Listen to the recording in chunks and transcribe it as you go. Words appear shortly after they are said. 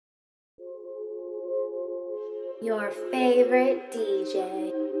Your favorite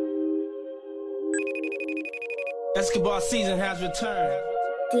DJ. Escobar season has returned.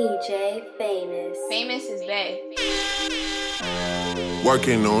 DJ Famous. Famous is bae.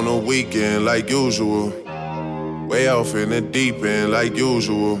 Working on a weekend like usual. Way off in the deep end like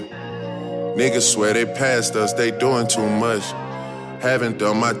usual. Niggas swear they passed us, they doing too much. Haven't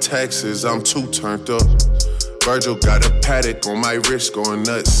done my taxes, I'm too turned up. Virgil got a paddock on my wrist going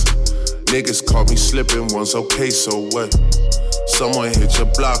nuts. Niggas caught me slipping once, okay, so what? Someone hit your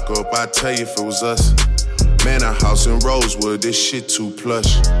block up, I tell you if it was us. Man, a house in Rosewood, this shit too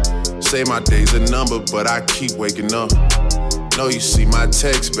plush. Say my day's a number, but I keep waking up. Know you see my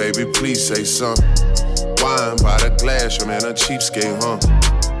text, baby, please say something. Wine by the glass, your man a cheapskate, huh?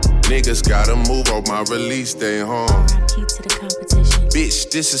 Niggas gotta move on my release day, huh? RIP to the competition.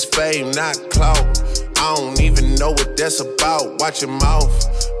 Bitch, this is fame, not clout. I don't even know what that's about. Watch your mouth.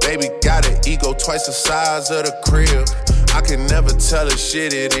 Baby got an ego twice the size of the crib. I can never tell a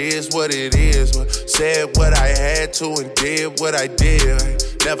shit, it is what it is. Said what I had to and did what I did.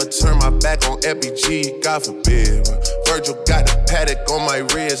 Never turn my back on FBG, God forbid. Virgil got the paddock on my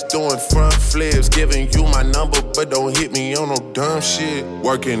wrist, doing front flips. Giving you my number, but don't hit me on no dumb shit.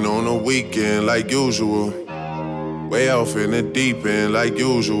 Working on a weekend like usual. Way off in the deep end like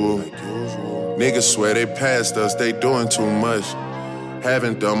usual. Niggas swear they passed us, they doing too much.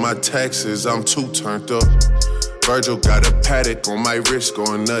 Haven't done my taxes, I'm too turned up. Virgil got a paddock on my wrist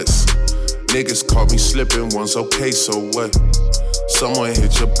going nuts. Niggas caught me slipping once, okay, so what? Someone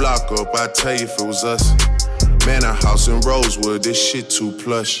hit your block up, I tell you if it was us. Man, a house in Rosewood, this shit too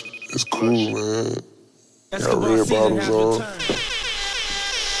plush. It's cool, man. Got Escobar red season bottles has on. returned.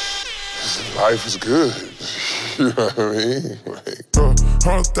 Life is good. You know what I mean? Like,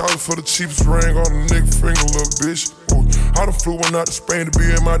 100,000 for the cheapest ring on the nigga finger, little bitch. Ooh, I done flew one out to Spain to be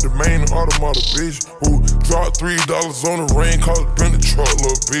in my domain, an automata, bitch. Ooh, dropped $3 on the ring, called it been the truck,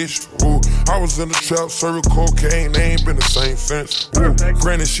 little bitch. Ooh, I was in the trap, serving cocaine, they ain't been the same since. Ooh,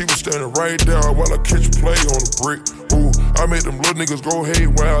 granted, she was standing right there while I catch a play on the brick. Ooh, I made them little niggas go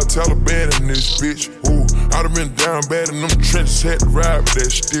haywire, Taliban in this bitch. Ooh, I done been down bad in them trenches, had to ride with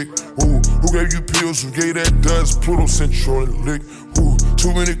that stick. Ooh, who gave you pills, who gave that dust, Pluto sent you on the lick. Ooh,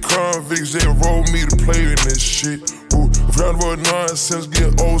 too many convicts, they enrolled me to play in this shit. Ooh, found about nonsense,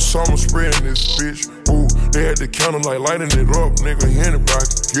 get old summer spraying this bitch. Ooh, they had the counter like lighting it up, nigga, anybody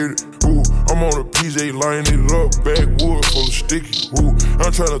can get it. Ooh, I'm on a PJ lining it up, backwood full of sticky. Ooh,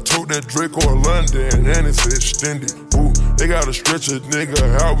 I'm tryna tote that Draco or London, and it's extended. Ooh, they gotta stretch a nigga,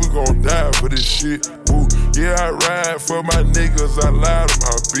 how we gon' die for this shit? Ooh, yeah, I ride for my niggas, I lie to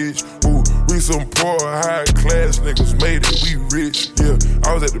my bitch. Ooh, we some poor, high class niggas made it, we rich. Yeah,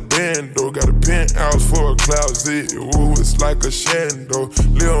 I was at the band though, got a penthouse for a closet. Ooh, it's like a shando,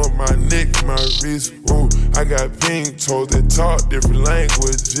 live on my neck, my wrist. Ooh, I got pink toes that talk different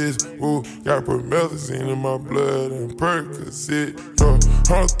languages. Ooh, got promethazine in my blood and Percocet.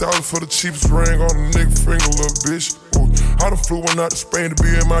 100,000 for the cheapest ring on the nigga finger, little bitch. Ooh, I done flew one out to Spain to be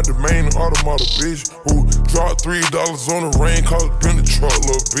in my domain, an automata, bitch. Ooh, dropped $3 on the ring, called it been the truck,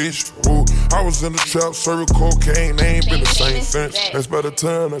 little bitch. Ooh, I was in the trap, serving cocaine, they ain't been the same since. That's by the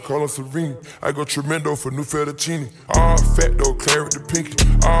time I call her Serena. I go tremendo for new fettuccine. All fat though, claret the pinky.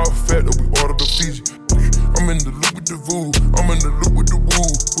 All fat though, we ordered the Fiji. I'm in the loop with the voo, I'm in the loop with the woo.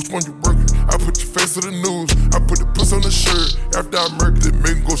 Which one you working? I put your face to the news, I put the puss on the shirt. After I murdered it,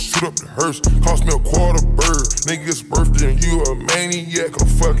 make him go shoot up the hearse. Cost me a quarter bird, nigga's birthday and you a maniac, a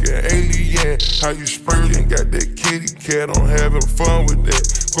fucking alien. How you spurting, got that kitty cat, I'm having fun with that.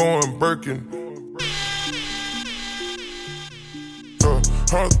 Going Birkin.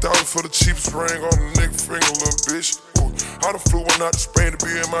 100,000 for the cheapest ring on the nigga finger, little bitch. Ooh, I done flew one out to Spain to be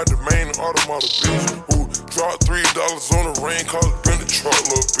in my domain, an automata, bitch. Ooh, dropped $3 on the ring, called it been the truck,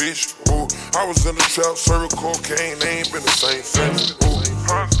 little bitch. Ooh, I was in the trap, serving cocaine, they ain't been the same since. Ooh,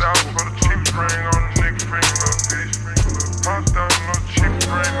 100,000 for the cheapest ring on the nigga finger, little bitch. 100,000 for the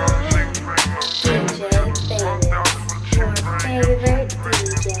cheapest ring on the nigga finger, little bitch. DJ Famous. Your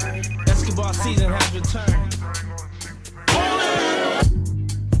favorite DJ. Escobar season has returned.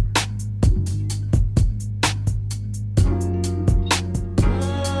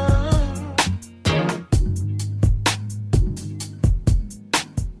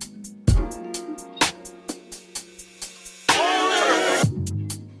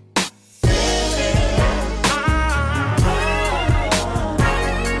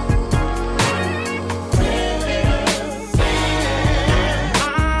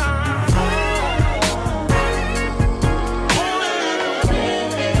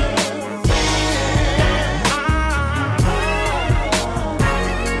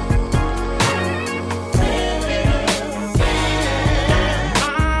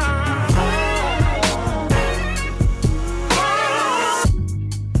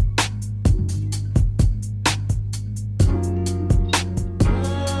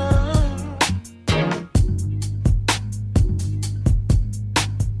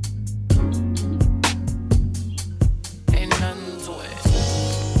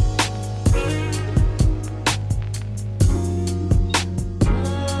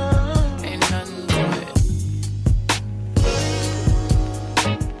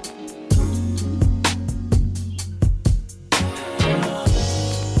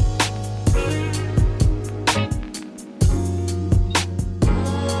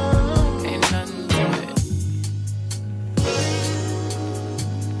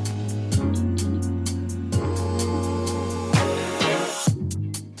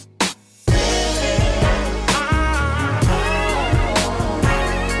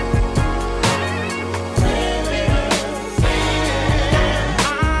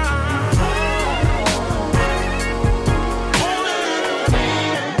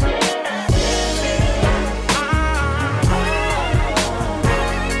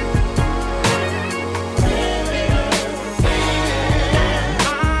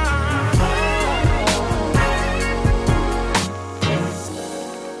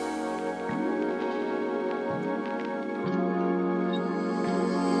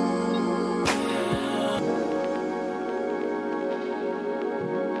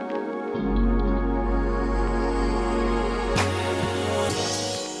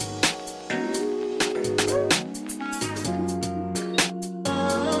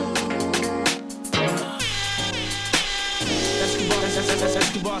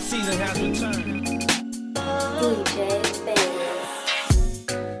 Escobar season has returned. DJ Bass.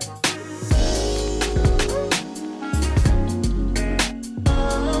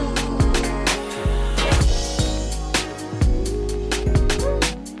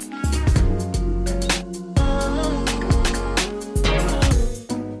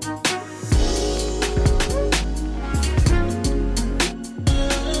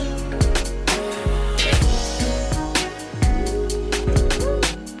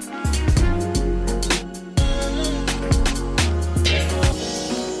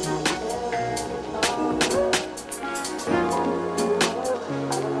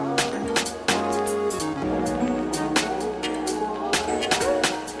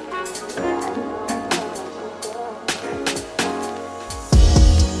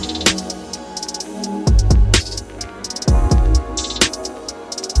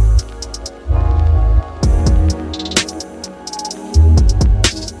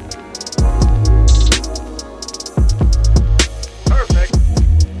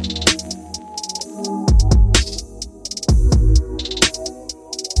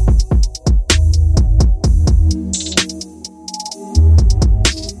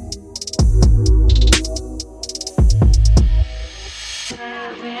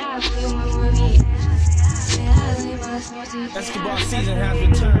 Escobar season has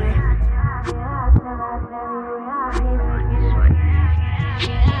returned.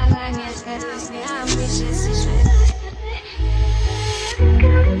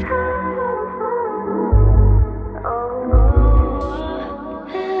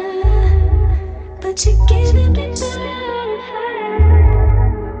 But you give it back to me.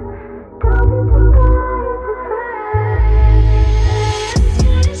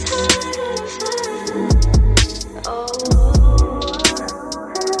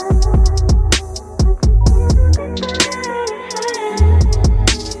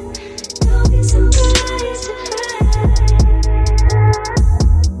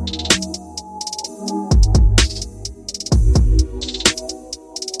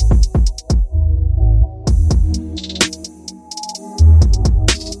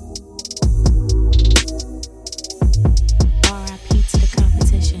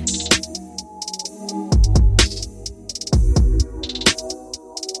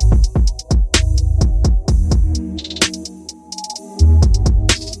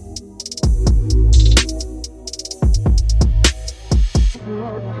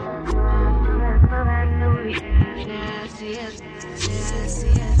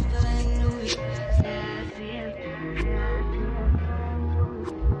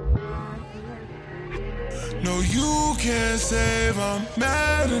 No, you can't save, I'm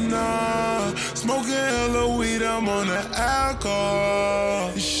mad enough. Smoking hella weed, I'm on the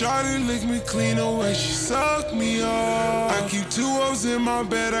alcohol. Shawty lick me clean away, she sucked me off. I keep 2 O's in my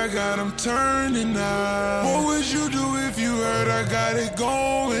bed, I got them turning out. What would you do if you heard I got it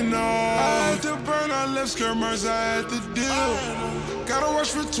going on? I had to burn, I left skirmers, I had to deal. Gotta watch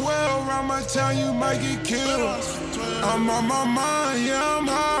for 12, around my town you might get killed. I'm on my mind, yeah, I'm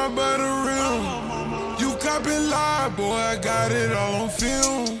high by the rim. You copping live, boy, I got it all on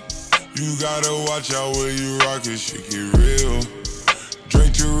film. You gotta watch out where you rock, cause shit get real.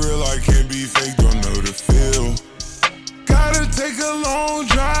 Drink too real, I can't be fake, don't know the feel. Gotta take a long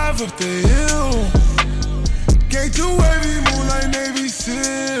drive up the hill. Gang too wavy, move like Navy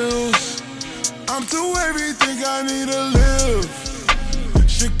SEALs. I'm too wavy, think I need to live.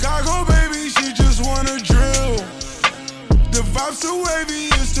 Chicago, baby, she just wanna drill. The vibe's too wavy,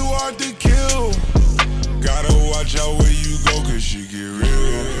 it's too hard to kill. Gotta watch out where you go, cause she get real.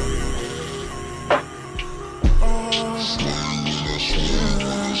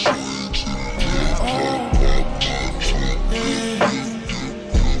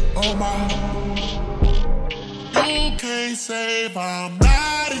 Oh my. You can't save, I'm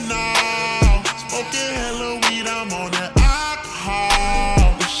mad enough. Smoking hella weed, I'm on that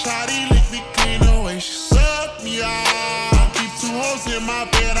alcohol. The shawty lick me clean away, she sucked me off. I keep 2 hoes in my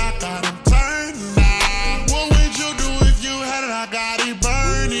bed, I got them turned out. What would you do if you had it? I got it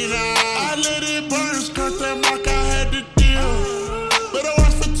burning out. I let it burn, skirt that mark, I had to deal. But I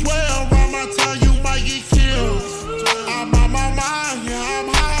watch for 12, around my town you might get killed. I'm on my mind, yeah, I'm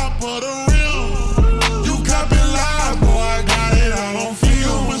high for the real. You copping live, boy, I got it all on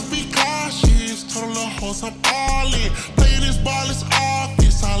film. Must be cautious, total of hoes, I'm all in. Playing this ball is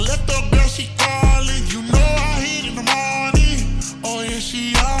office, I left the girl, she calling. You know I hit in the morning, oh yeah,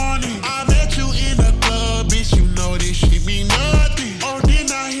 she on it. I met you in the club, bitch, you know this shit be nothing. Oh, then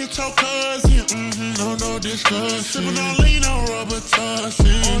I hit your cousin, no discussion. Sippin' on lean on rubber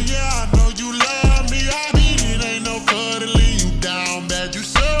tussin'. Oh yeah, I know you love me, I mean it ain't no cuddling, you down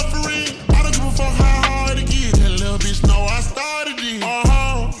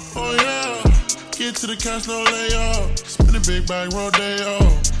cash, no layup. Spin a big bag, rodeo.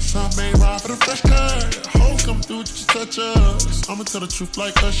 Shop made ride for the fresh cut. Hoes come through, just touch us. I'ma tell the truth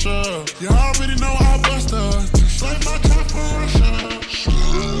like Usher. You already know I bust us. Just like my top for Russia.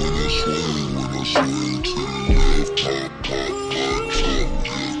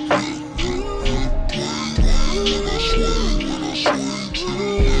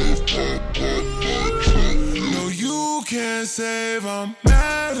 No, you can't save, I'm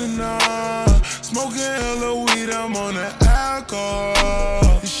mad enough. Smoking hella weed, I'm on the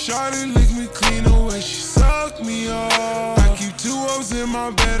alcohol. Shawty lick me clean the way she sucked me off. I keep 2 O's in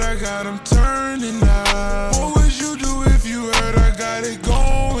my bed, I got them turning out. What would you do if you heard I got it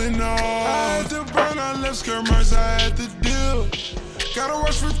going on? I had to burn, I left skirmers, I had to deal. Gotta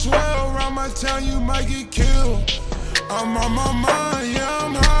watch for 12, around my town you might get killed. I'm on my mind, yeah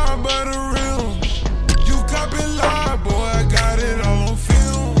I'm high but the real. You cop it live, boy, I got it all on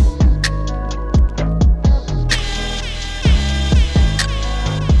film.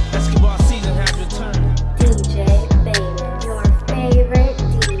 Escobar season has returned. DJ Famous, your favorite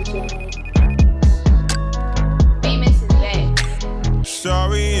DJ. Famous is back.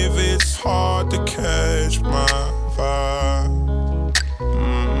 Sorry if it's hard to catch my vibe.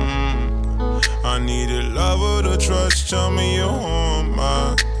 I need a lover to trust, tell me you're on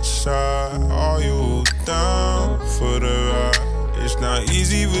my side. Are you down for the ride? It's not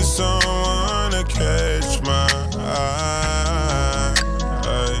easy for someone to catch my eye.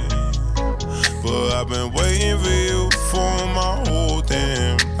 But I've been waiting for you for my whole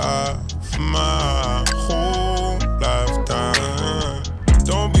damn life, my whole lifetime.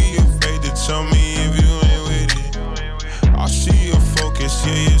 Don't be afraid to tell me if you ain't with it. I see your focus,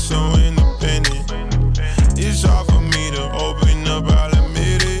 yeah, you're so independent. It's hard for me to open up, I'll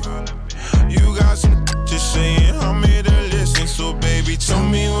admit it. You got some just saying, I'm here to listen. So baby, tell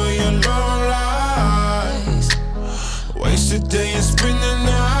me where your love lies. Waste a day and spend the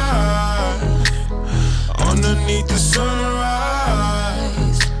night underneath the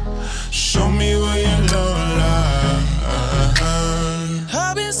sunrise. Show me where your love lies.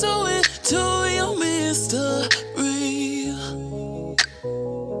 I've been so into your mystery.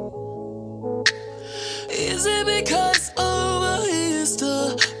 Is it because of a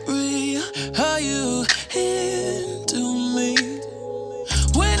history? Are you into me?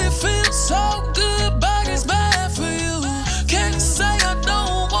 When it feels so good, but it's bad for you. Can't say I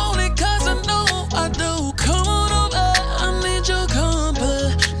don't want it, cause I know I do. Come on over, I need your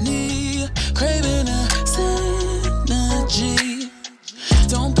company. Craving a synergy.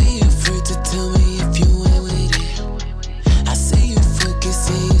 Don't be afraid to tell me if you ain't with it. I see you focus,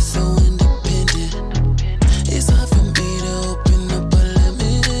 yeah, you're so independent. It's hard for me to open up a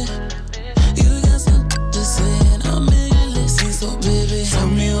limit. You got something to say and I'm here to listen. So baby, tell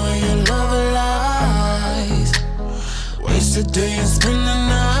me where your love lies. Waste a day and spend the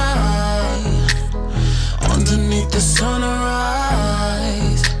night underneath the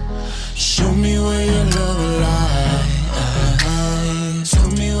sunrise. Show me where your love lies. Show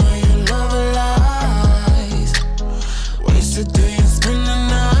me where your love lies. Waste a day and spend the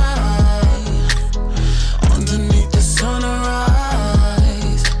night underneath the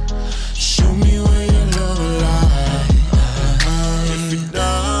sunrise. Show me where your love lies. If you're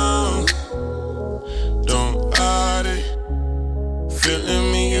down, don't hide it.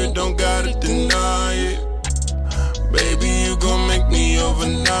 Feeling me, you don't gotta deny it. Baby, you gon' make me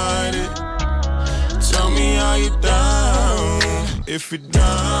overnight it. Tell me how you down. If you're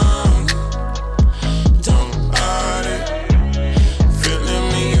down, don't hide it.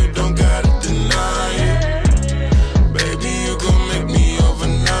 Feeling me, you don't gotta deny it. Baby, you gon' make me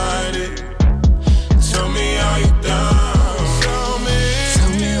overnight it. Tell me how you down. Tell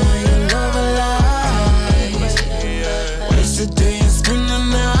me where your love lies. Waste a day and spend the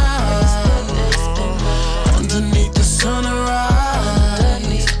night underneath the sunrise.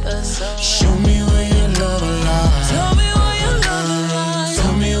 Show me where your love lies. Tell me where your love lies.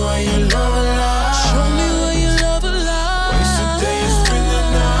 Tell me where your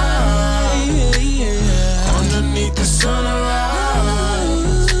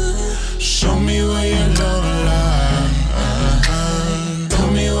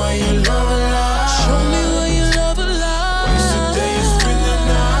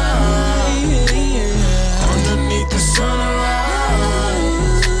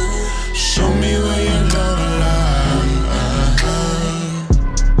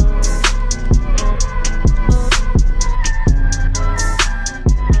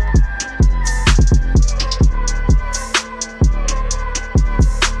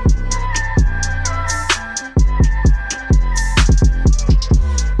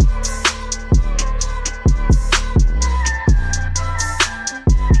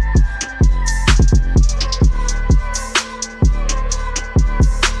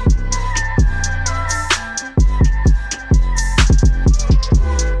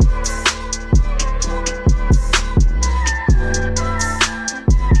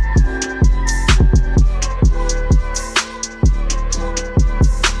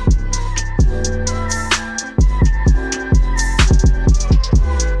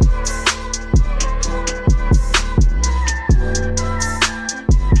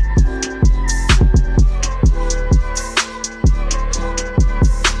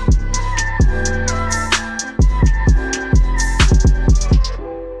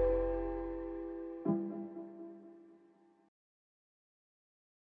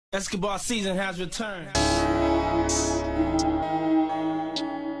Escobar season has returned. Know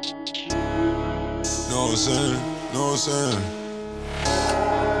what I'm saying? Know what I'm saying?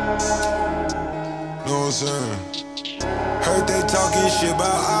 Know what I'm saying? Heard they talking shit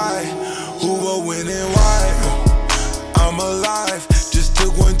about who will win and why. I'm alive, just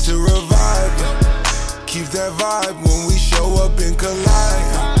took one to revive. Keep that vibe when we show up and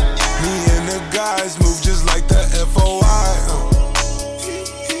collide. Me and the guys move just like the FOI.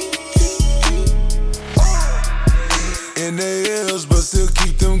 In the hills, but still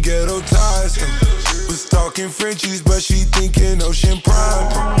keep them ghetto ties. Was talking Frenchies, but she thinking Ocean Prime.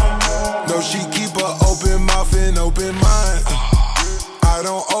 No, she keep an open mouth and open mind. I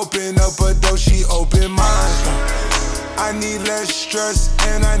don't open up a door, she open mine. I need less stress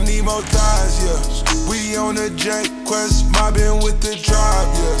and I need more thighs, yeah. We on a jet quest, mobbing with the tribe,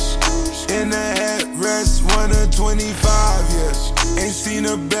 yes. In the headrest, 1 of 25, yes. Ain't seen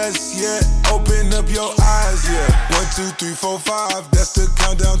the best yet, open up your eyes, yeah. 1, 2, 3, 4, 5, that's the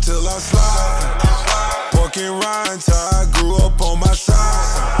countdown till I slide. Pork and rinds, how I grew up on my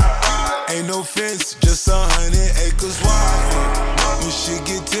side. Ain't no fence, just 100 acres wide. When shit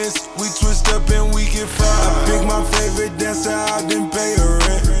get tense, we twist up and we get fried. I pick my favorite dancer out, then pay her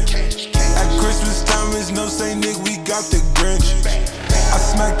rent. At Christmas time, it's no say, nigga, we got the Grinch. I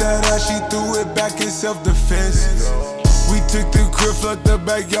smacked that ass, she threw it back in self-defense. We took the crib, flood the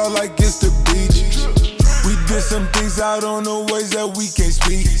backyard like it's the beach. We did some things out on the ways that we can't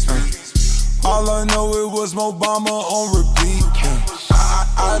speak. All I know, it was Obama on repeat.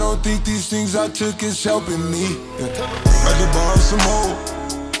 I don't think these things I took is helping me. Had to borrow some more,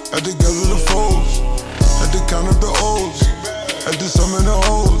 had to gather the foes, had to count up the O's, had to summon the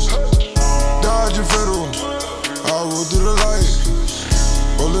O's. Dodging federal, I roll through the light,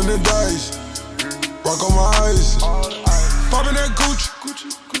 rolling the dice, rock on my ice. Popping that Gucci,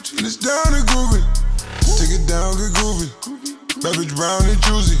 and it's down and groovy. Take it down, get groovy. Bad bitch brown and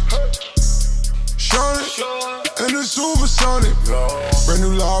juicy. Shine it, and it's supersonic. Brand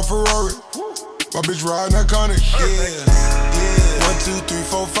new loud Ferrari. My bitch riding iconic. Yeah. 1, 2, 3,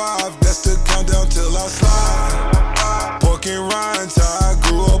 4, 5. That's the countdown till I slide. Pork and rinds, how I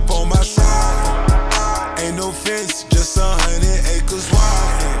grew up on my side. Ain't no fence, just 100 acres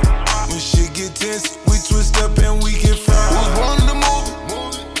wide. When shit get tense, we twist up and we get fried. We was born to move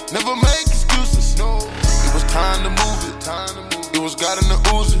it, never make excuses. It was time to move it. It was God in the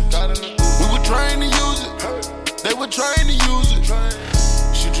Uzi. We were trained to use it. They were trained to use it.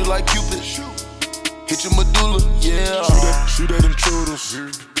 Shoot you like Cupid. Hit your medulla, yeah. Shoot at intruders.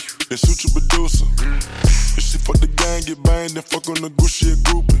 They shoot your producer. If she fuck the gang, get banged, then fuck on the Gucci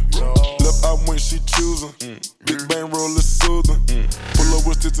groupie. Left eye when she choosing. Big bang roll is soothing. Pull up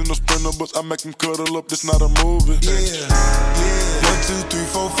with sticks in the sprinter, but I make them cuddle up. This not a movie. Yeah. 1, 2, 3,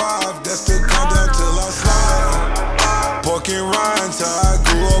 4, 5. That's the countdown till I slide. Pork and rinds, how I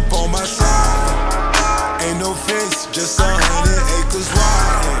grew up on my side. Ain't no fence, just 100 acres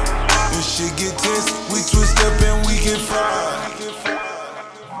wide. When shit get tense, we twist up and we get fried.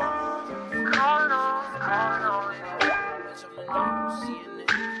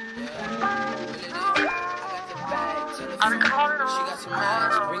 She got some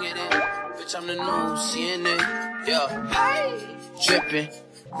ass, bring it in. Bitch, I'm the new CNN. Yeah. Drippin'.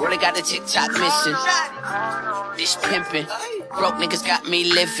 Really got the TikTok missing. This pimpin'. Broke niggas got me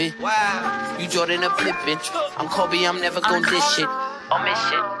living. You Jordan or Pippin. I'm Kobe, I'm never gon' dish it.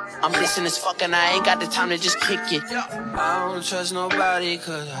 Omission. I'm dissing as fuck and I ain't got the time to just kick it. I don't trust nobody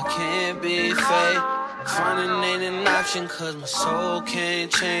cause I can't be fake. Frontin' ain't an option cause my soul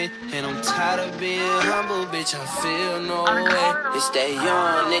can't change. And I'm tired of being humble, bitch, I feel no way. It's that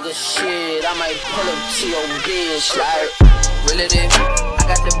young nigga shit, I might pull up to your bitch like reel it in, I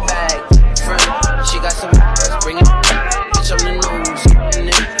got the bag. Friend, she got some ass, bring it. Bitch, I'm the news,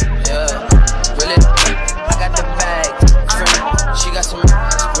 yeah. Reel it, I got the bag. Friend, she got some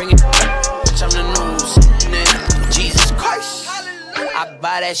ass, bring it. Bitch, I'm the news, Jesus Christ. I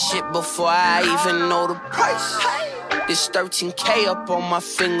buy that shit before I even know the price. This 13K up on my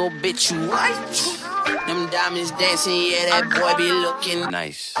finger, bitch, you right? Them diamonds dancing, yeah, that boy be looking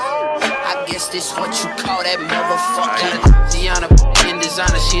nice. I guess this what you call that motherfucker. Diana in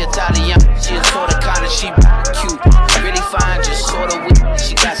designer, she Italian. She a sorta kinda, she cute. Really fine, just sorta with.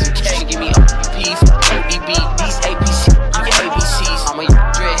 She got some K, give me ODB, ODB, these ABC, yeah, ABCs. I'm a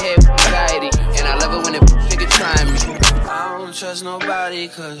dreadhead with anxiety, and I love it when a nigga trying me. I don't trust nobody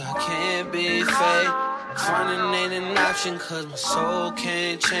cause I can't be fake. Frontin' ain't an option cause my soul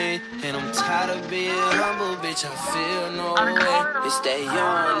can't change. And I'm tired of being humble, bitch, I feel no way. It's that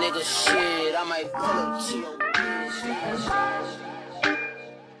young nigga shit, I might pull up to your bitch.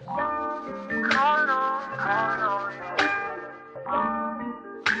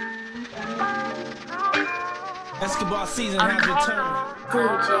 Escobar season has returned.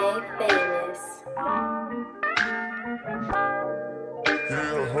 DJ Famous.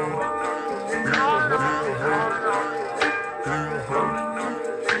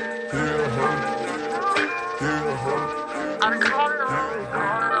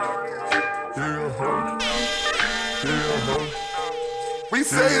 We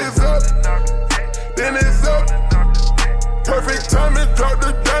say it's up, then it's up. Perfect timing, drop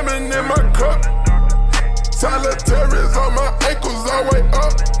the diamond in my cup. Solitaires on my ankles all way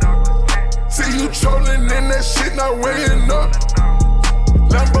up. See you trolling in that shit, not weighing up.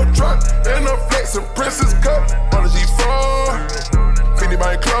 Lambo truck and a flexin' Princess cup. On the G4, Fendi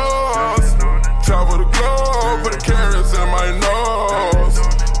my clothes. Travel the globe, put the carrots in my nose.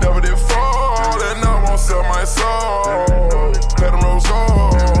 Never did fall, and I won't sell my soul. Let them rose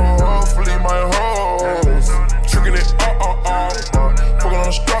off, flee my hoes. Tricking it, fucking on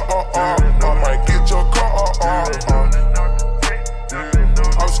the straw, I might get your car,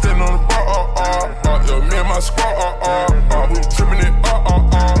 I'm standing on the bar, yeah, me and my squad, we tripping it,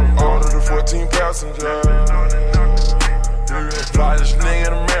 to the 14 passenger. Flyest nigga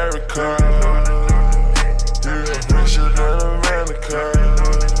in America, richer than America.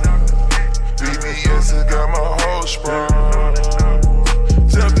 BBS has got my whole sprung.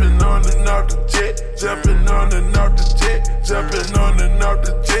 Jumping on and off the jet, jumping on and off the jet, jumping on and off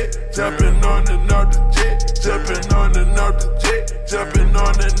the jet, jumping on and off the jet, jumping on and off the jet, jumping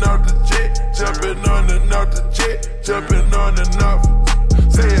on and off the jet, jumping on and off the jet, jumping on and off.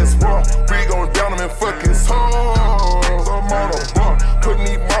 Say it's wrong, we gon' down them in fucking songs. I'm on a bump, putting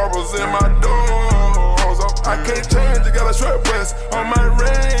these marbles in my doors. I can't change, I got a short west on my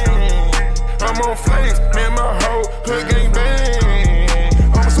ring. I'm on flames, me and my hoe, hood gang bang.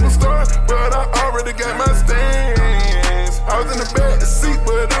 I'm a superstar, but I already got my stance. I was in the back seat,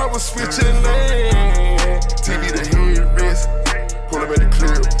 but I was switching lanes. TV the headrest, pull up at the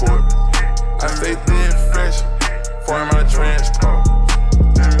clear report. I stay thin fresh, for my transport.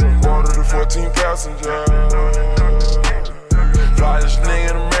 Water the 14 passenger. Flyest nigga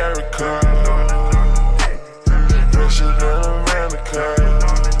in America. Richer than America.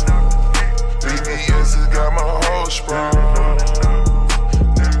 BBS has got my whole sprung.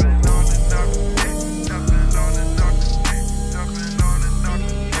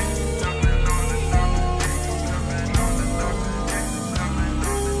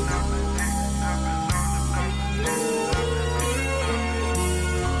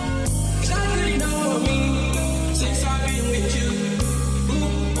 Y'all already know me.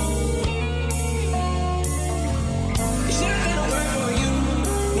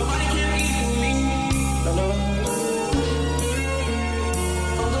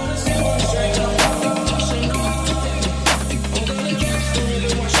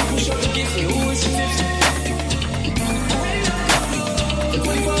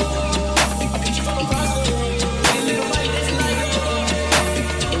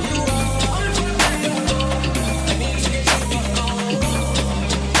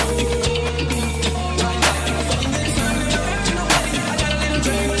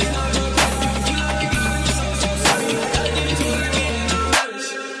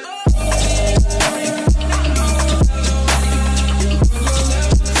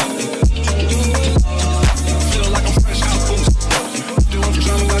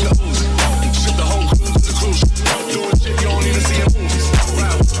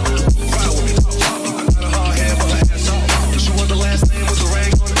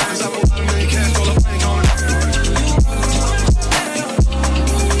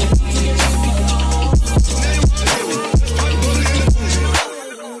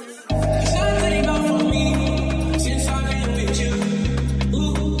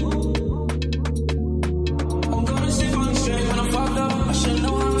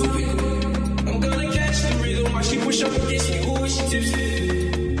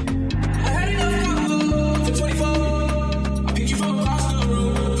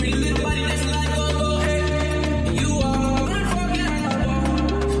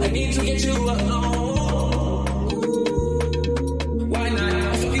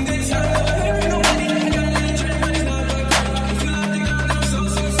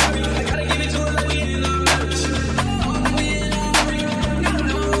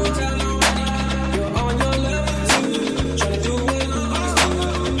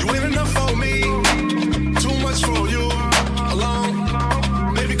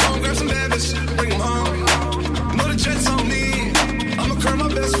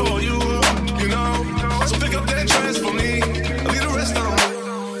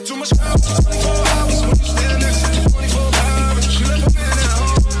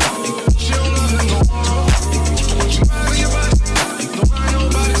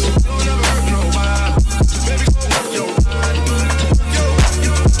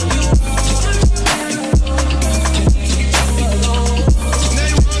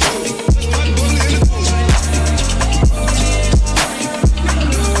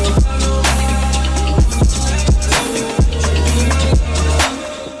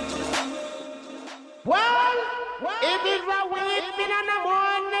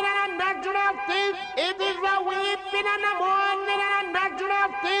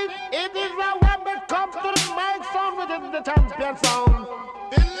 champion sound.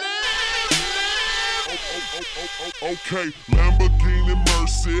 Okay, Lamborghini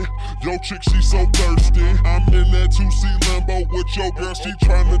Mercy. Yo chick, she so thirsty. I'm in that 2C Lambo with your girl, she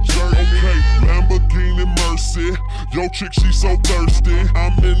tryna jerk me. Okay, Lamborghini Mercy. Yo chick, she so thirsty.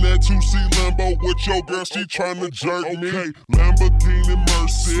 I'm in that 2C Lambo with your girl, she tryna jerk me. Okay, Lamborghini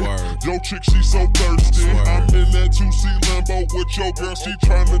Mercy. Yo chick, she so thirsty. I'm in that 2C Lambo with your girl, she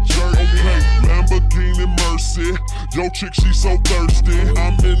tryna jerk me. Okay, Lamborghini Mercy. Yo chick, she so thirsty.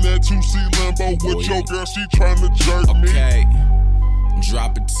 I'm in that 2C Lambo with your girl, she tryna jerk me. Okay,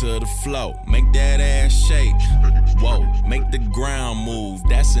 drop it to the floor, make that ass shake. Whoa, make the ground move,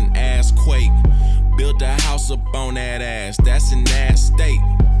 that's an ass quake. Built a house up on that ass, that's an ass state.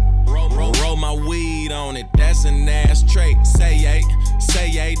 Roll my weed on it, that's an ass trait. Say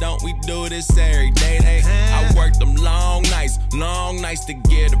yay, don't we do this every day? I worked them long nights to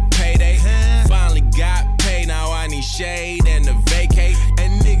get a payday. Finally got paid, now I need shade and a vacate.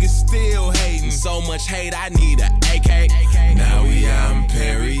 And niggas still hating, so much hate, I need a AK. Now we out in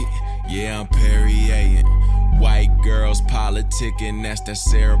Perry, yeah, I'm Perrier. White girls politicking, that's that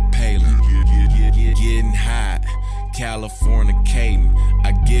Sarah Palin. Getting hot, Californicating.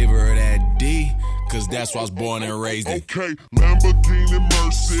 I give her that D, cause that's why I was born and raised in. Okay, Lamborghini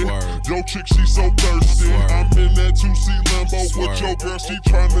Mercy. Yo chick, she so thirsty. I'm in that 2C Lambo with your girl, she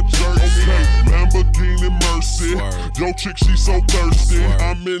tryna jerk me. Okay, Lamborghini Mercy. Yo chick, she so thirsty.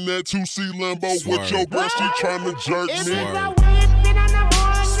 I'm in that 2C Lambo with your girl, she tryna jerk me.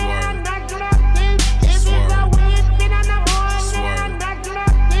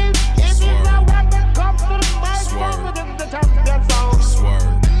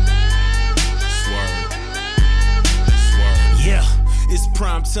 Yeah, it's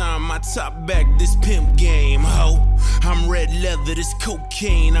prime time, my top back, this pimp game, ho. I'm red leather, this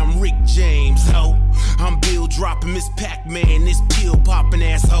cocaine, I'm Rick James, ho. I'm Bill dropping Miss Pac-Man, this pill popping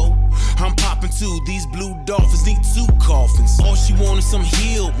asshole. I'm popping too, these blue dolphins need 2 coffins. All she wanted some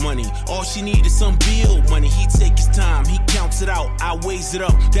healed money, all she needed some bill money. He take his time, he counts it out, I weighs it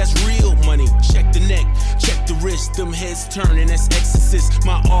up, that's real money. Check the neck, check the wrist, them heads turning, that's exorcist.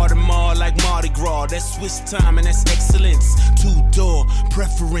 My Audemars like Mardi Gras, that's Swiss time and that's excellence. 2-door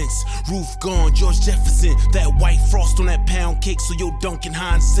preference, roof gone, George Jefferson. That white frost on that pound cake, so your Duncan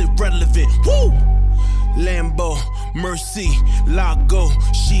Hines irrelevant. Woo! Lambo, Mercy, Lago,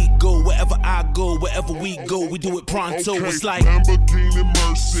 she go wherever I go, wherever we go, we do it pronto. Okay, it's like Lamborghini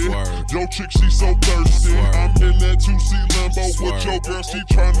Mercy. Yo chick, she so thirsty. I'm in that 2C Lambo with your girl, she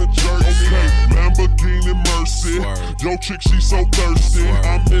tryna jerk me. Okay, Lamborghini Mercy. Yo chick, she so thirsty.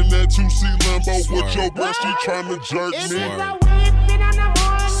 I'm in that 2C Lambo with your girl, she tryna jerk me.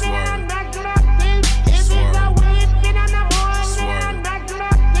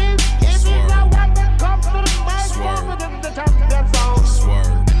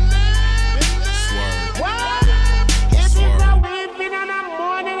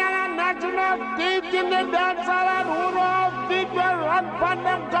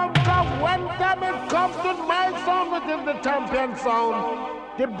 The champion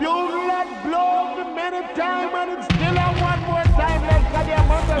sound. The bugle that blows many times and it's still a one more time.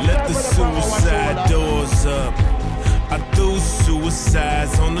 let the suicide doors up. I threw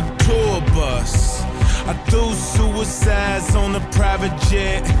suicides on the tour bus. I threw suicides on the private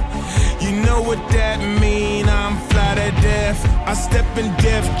jet. You know what that mean, I'm fly to death. I step in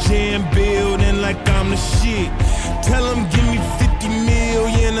Def Jam building like I'm the shit. Tell them give me 50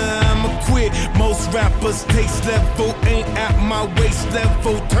 million or I'ma quit. Most rappers taste level ain't at my waist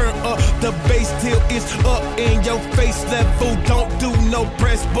level. Turn up the bass till it's up in your face level. Don't do no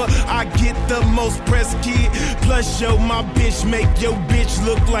press, but I get the most press, kid. Plus yo, my bitch make your bitch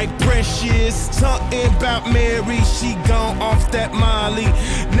look like Precious. Something about Mary, she gone off that Molly.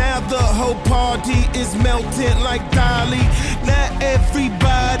 Now the whole party is melting like Dolly. Now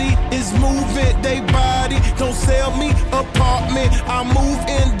everybody is moving they body. Don't sell me apartment, I move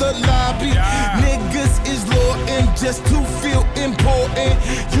in the lobby. Niggas is loyal just to feel important.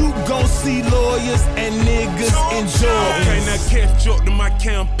 You gon' see lawyers and niggas enjoy. Okay, now catch up to my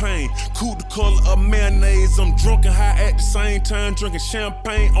campaign. Cool the color of mayonnaise. I'm drunk and high at the same time, drinking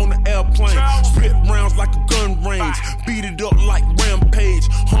champagne on the airplane. Spit rounds like a gun range. Beat it up like Rampage.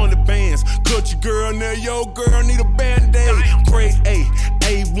 100 bands. Cut your girl, now your girl need a band-aid. Grade A,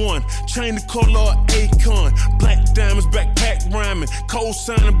 A1. one. Chain the color of Akon. Black diamonds, backpack rhyming.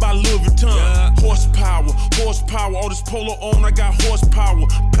 Co-signing by Louis Vuitton. Yeah. Horsepower. All this polo on, I got horsepower.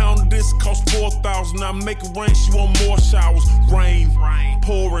 Pound of this cost 4,000. I make it rain, she want more showers. Rain.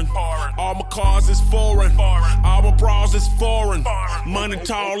 Pouring. All my cars is foreign. All my bras is foreign. Money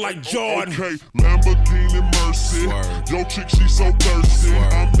tall like Jordan. Okay, Lamborghini Mercy. Yo chick, she so thirsty.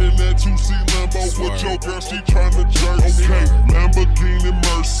 I'm in that 2C Lambo with your girl, she tryna jerk. Okay, Lamborghini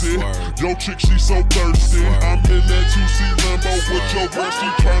Mercy. Yo chick, she so thirsty. I'm in that 2C Lambo with your girl, she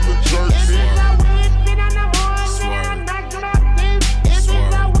tryna jerk me.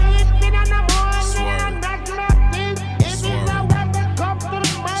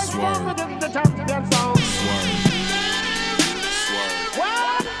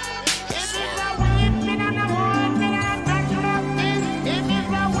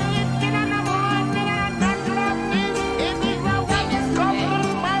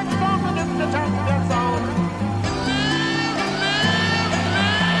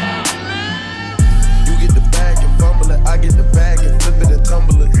 I get the bag and flip it and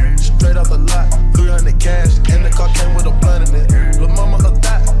tumble it. Straight off the lot, 300 cash, and the car came with a blunt in it. Lil' mama a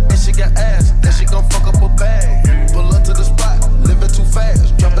thot, and she got ass, and she gon' fuck up her bag. Pull up to the spot, living too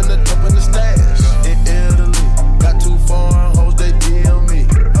fast, dropping the stash. In Italy, got 2 foreign hoes, they DM me.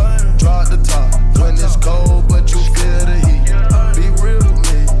 Draw at the top, when it's cold, but you feel the heat. Be real with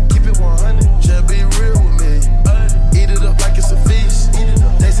me, keep it 100, just be real with me. Eat it up like it's a feast,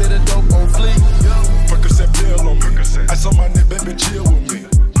 they say the dope on fleek. Percocet bill on me. I saw my nigga, baby, chill with me.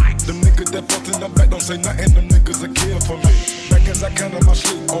 Them niggas that fucked in the back don't say nothing, them niggas a kill for me. Back as I can on my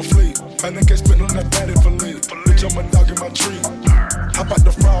sleep, on fleek. I done get spit on that batty for leave. Bitch, I'm a dog in my tree. Hop out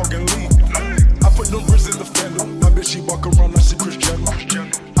the frog and leave. I put them bricks in the fender. My bitch, she walk around like she Cristiano.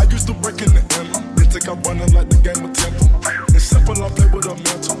 I used to break in the emma. They think I'm running like the game of Temple. It's simple, I play with a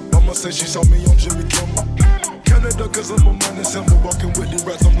mental. Mama said she saw me on Jimmy Kimmel. Canada, cause I'm a money symbol. Walking with the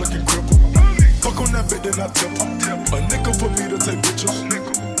rats, I'm looking crippled. Fuck on that bit, then I tip her. A nickel for me to take pictures.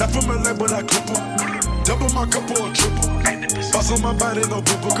 Not from LA, but I clip her. Double my cup or a triple. Boss on my body, no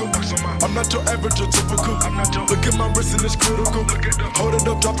biblical. I'm not your average or typical. Look at my wrist and it's critical. Hold it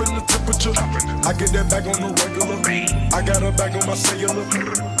up, dropping the temperature. I get that bag on the regular. I got a bag on my cellular.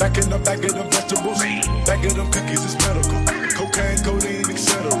 Back in the bag of them vegetables. Back of them cookies is medical. Cocaine, codeine,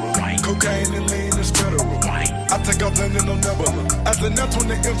 etc. Cocaine and lean is federal. I take off landing on Nebula. As the Nets when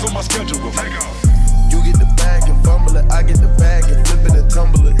they ends on my schedule. You get the bag and fumble it, I get the bag and flip it and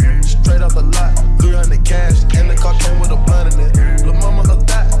tumble it. Straight off the lot, 300 cash, and the car came with a blunt in it. Lil' mama a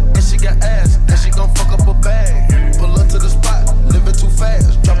thot, and she got ass, and she gon' fuck up her bag. Pull up to the spot, living too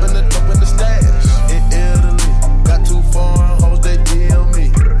fast, dropping the dope in the stash. In Italy, got 2 foreign hoes, they DM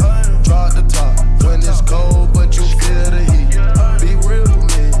me. Draw at the top, when it's cold, but you feel the heat. Be real with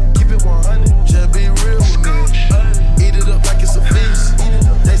me, keep it 100, just be real with me. Eat it up like it's a feast,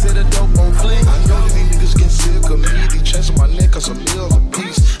 they say the dope on fleek. I know that these niggas get sick of me, they chasing my neck cause I'm meal a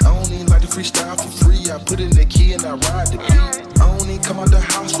piece. I don't even like to freestyle for free, I put in the key and I ride the beat. I don't even come out the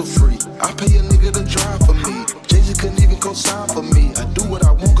house for free, I pay a nigga to drive for me. Jay-Z couldn't even co-sign for me, I do what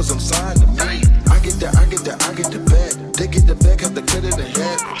I want cause I'm signed to me. I get the bag, they get the bag, have to cut it in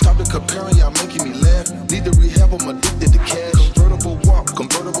half. Stop the comparing, y'all making me laugh. Need to rehab, I'm addicted to cash. Convertible walk,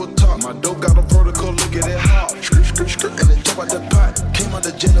 convertible talk, my dope got a vertical, look at that hop. Skirt, and then jump out the pot. Came out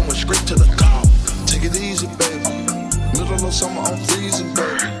the jet and went straight to the top. Take it easy, baby. Middle of summer, I'm freezing,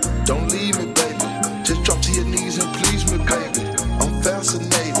 baby. Don't leave me, baby. Just drop to your knees and please me, baby. I'm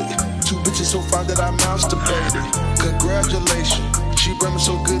fascinated. 2 bitches so fine that I masturbated. Congratulations. She brought me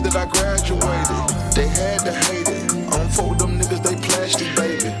so good that I graduated. They had to hate it. I don't fuck with them niggas, they plastic,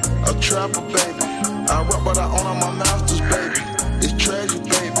 baby. A trapper, baby. I rock, but I own all my masters, baby. It's tragic,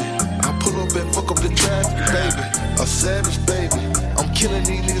 baby. I pull up and fuck up the traffic, baby. A savage, baby. I'm killing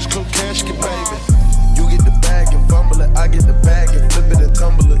these niggas, close casket, baby. You get the bag and fumble it, I get the bag and flip it and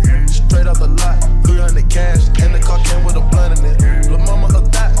tumble it. Straight off the lot, 300 cash, and the car came with a blunt in it. Lil' mama a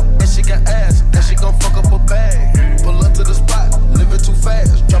thot, and she got ass, and she gon' fuck up her bag. Pull up to the spot, living too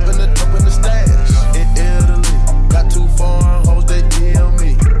fast, dropping the dope in the stash. In Italy, got 2 foreign hoes, they DM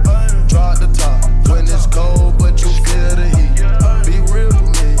me. Draw at the top, when it's cold, but you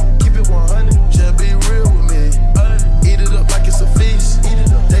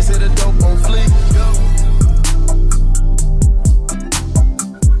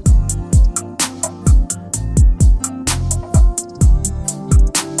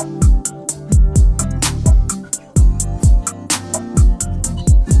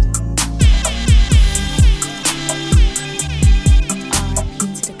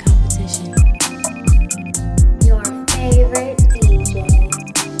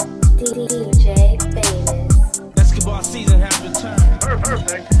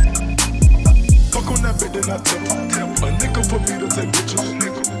Fuck on that bitch, then I tip her. A nickel for me to take pictures.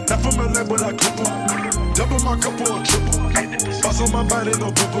 Not from LA, but I clip her. Double my cup or a triple. Boss on my body,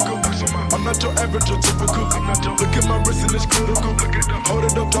 no biblical. I'm not your average or typical. Look at my wrist and it's critical. Hold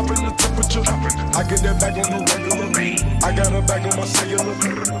it up, dropping the temperature. I get that back on the regular. I got a bag on my cellular.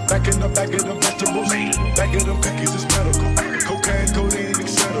 Back in the bag of the vegetables. Back of the cookies is medical. Cocaine, codeine,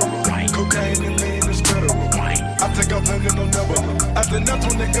 etc. Cocaine and lean is federal. I take off landing on never. After that's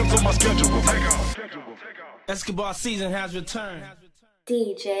when they comes on my schedule. Escobar season has returned.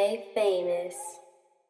 DJ Famous.